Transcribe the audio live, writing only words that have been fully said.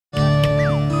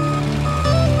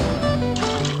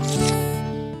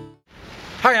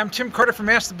Hi, I'm Tim Carter from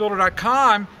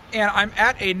AskTheBuilder.com, and I'm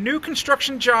at a new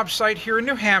construction job site here in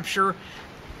New Hampshire.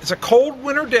 It's a cold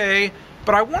winter day,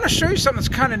 but I want to show you something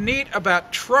that's kind of neat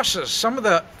about trusses, some of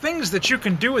the things that you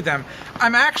can do with them.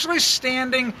 I'm actually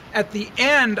standing at the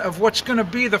end of what's going to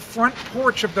be the front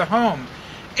porch of the home.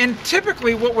 And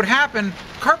typically what would happen,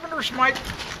 carpenters might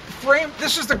frame,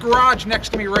 this is the garage next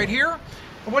to me right here.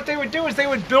 And what they would do is they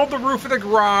would build the roof of the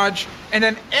garage, and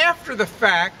then after the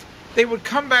fact, they would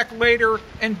come back later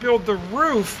and build the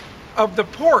roof of the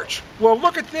porch. Well,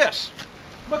 look at this.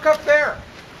 Look up there.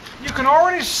 You can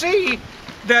already see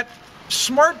that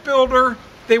Smart Builder,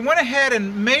 they went ahead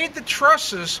and made the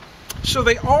trusses so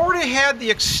they already had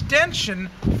the extension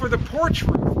for the porch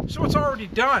roof. So it's already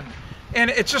done. And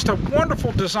it's just a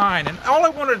wonderful design. And all I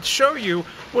wanted to show you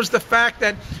was the fact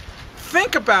that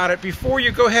think about it before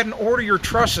you go ahead and order your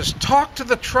trusses. Talk to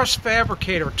the truss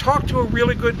fabricator. Talk to a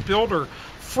really good builder.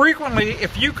 Frequently,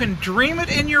 if you can dream it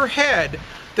in your head,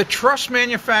 the truss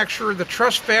manufacturer, the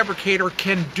truss fabricator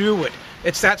can do it.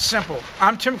 It's that simple.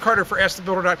 I'm Tim Carter for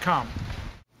AskTheBuilder.com.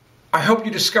 I hope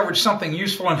you discovered something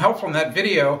useful and helpful in that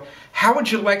video. How would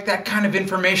you like that kind of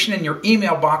information in your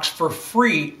email box for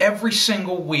free every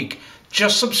single week?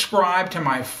 Just subscribe to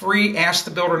my free Ask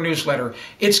the Builder newsletter.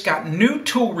 It's got new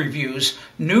tool reviews,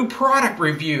 new product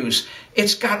reviews.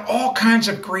 It's got all kinds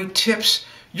of great tips.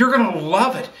 You're going to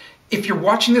love it. If you're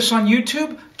watching this on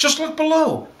YouTube, just look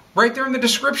below. Right there in the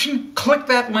description, click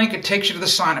that link. It takes you to the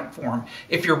sign-up form.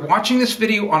 If you're watching this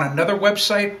video on another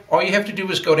website, all you have to do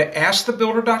is go to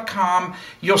AskTheBuilder.com.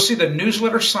 You'll see the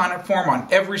newsletter sign-up form on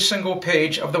every single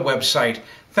page of the website.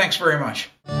 Thanks very much.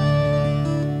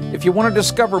 If you want to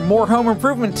discover more home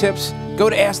improvement tips, go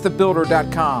to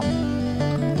AskTheBuilder.com.